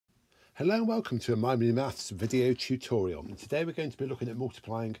Hello and welcome to a My Mini Maths video tutorial. And today we're going to be looking at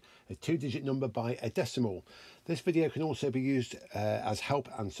multiplying a two-digit number by a decimal. This video can also be used as help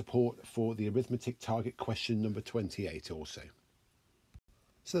and support for the arithmetic target question number 28 also.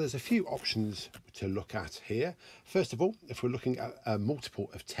 So there's a few options to look at here. First of all, if we're looking at a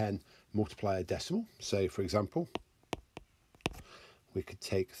multiple of 10 multiply a decimal, so for example, we could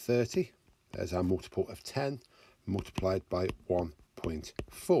take 30, there's our multiple of 10, multiplied by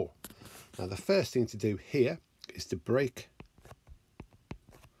 1.4. Now the first thing to do here is to break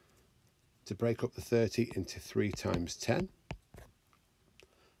up the 30 into 3 times 10,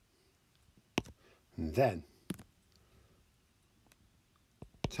 and then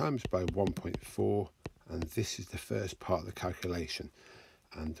times by 1.4, and this is the first part of the calculation.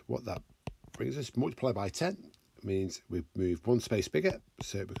 And what that brings us, multiply by 10 means we move one space bigger,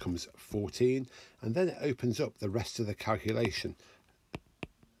 so it becomes 14, and then it opens up the rest of the calculation.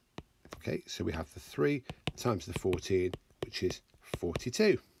 Okay, so we have the 3 times the 14, which is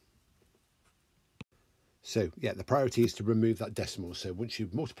 42. So yeah, the priority is to remove that decimal. So once you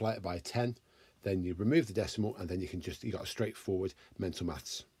multiply it by 10, then you remove the decimal, and then you got a straightforward mental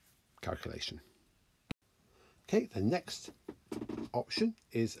maths calculation. Okay, the next option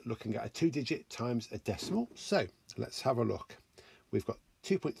is looking at a two-digit times a decimal. So let's have a look. We've got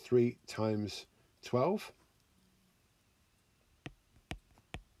 2.3 times 12.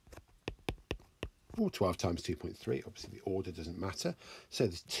 Or 12 times 2.3, obviously the order doesn't matter. So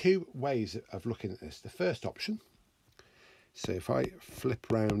there's two ways of looking at this. The first option, so if I flip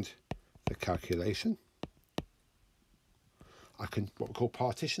round the calculation, I can, what we call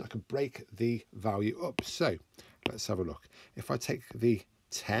partition, I can break the value up. So let's have a look. If I take the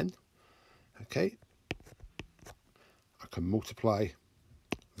 10, okay, I can multiply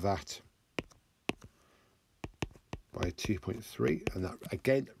that by 2.3, and that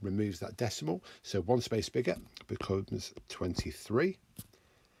again removes that decimal, so one space bigger becomes 23.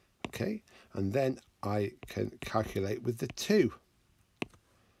 Okay, and then I can calculate with the 2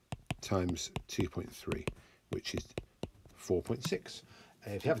 times 2.3, which is 4.6.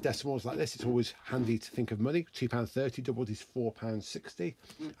 If you have decimals like this, it's always handy to think of money. £2.30 doubled is £4.60,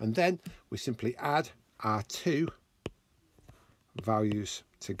 and then we simply add our two values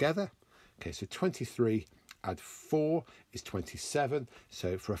together. Okay, so 23 add 4 is 27,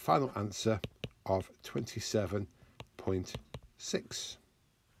 so for a final answer of 27.6.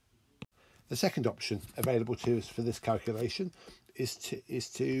 The second option available to us for this calculation is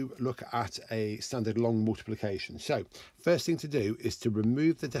to look at a standard long multiplication. So first thing to do is to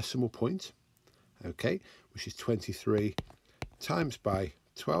remove the decimal point, okay, which is 23 times by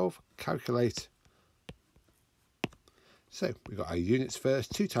 12, calculate. So we've got our units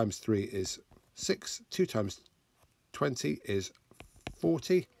first. 2 times 3 is 6, 2 times 20 is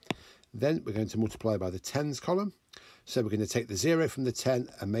 40. Then we're going to multiply by the tens column. So we're going to take the 0 from the 10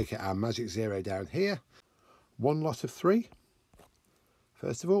 and make it our magic 0 down here. One lot of 3,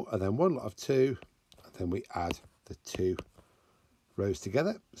 first of all, and then one lot of 2, and then we add the 2 rows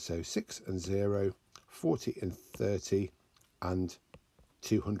together. So 6 and 0, 40 and 30, and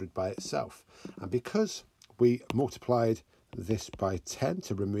 200 by itself. And because we multiplied this by 10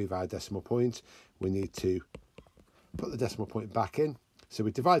 to remove our decimal point, we need to put the decimal point back in. So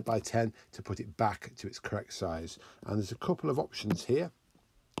we divide by 10 to put it back to its correct size. And there's a couple of options here.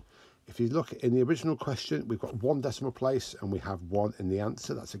 If you look in the original question, we've got one decimal place and we have 1 in the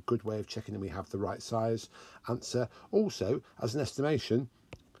answer. That's a good way of checking that we have the right size answer. Also, as an estimation,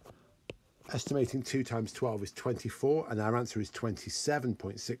 estimating 2 times 12 is 24, and our answer is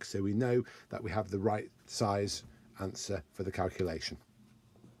 27.6. So we know that we have the right size answer for the calculation.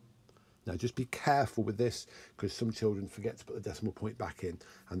 Now just be careful with this, because some children forget to put the decimal point back in,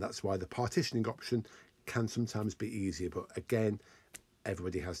 and that's why the partitioning option can sometimes be easier, but again,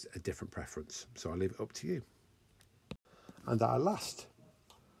 everybody has a different preference, so I'll leave it up to you. And our last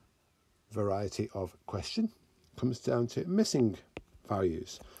variety of question comes down to missing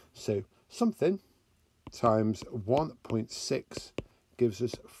values. So something times 1.6 gives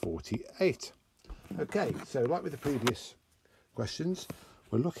us 48. Okay, so like with the previous questions,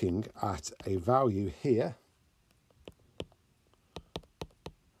 we're looking at a value here,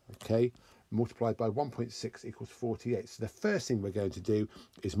 okay, multiplied by 1.6 equals 48. So the first thing we're going to do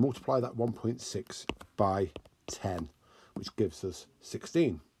is multiply that 1.6 by 10, which gives us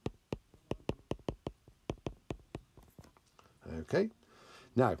 16. Okay,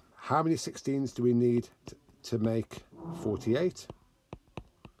 now how many 16s do we need to make 48?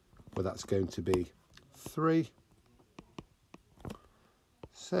 Well, that's going to be 3.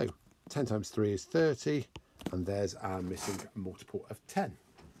 So 10 times 3 is 30, and there's our missing multiple of 10.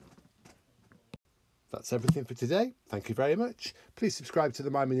 That's everything for today. Thank you very much. Please subscribe to the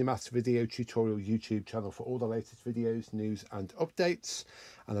My Mini Maths Video Tutorial YouTube channel for all the latest videos, news and updates.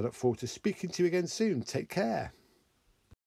 And I look forward to speaking to you again soon. Take care.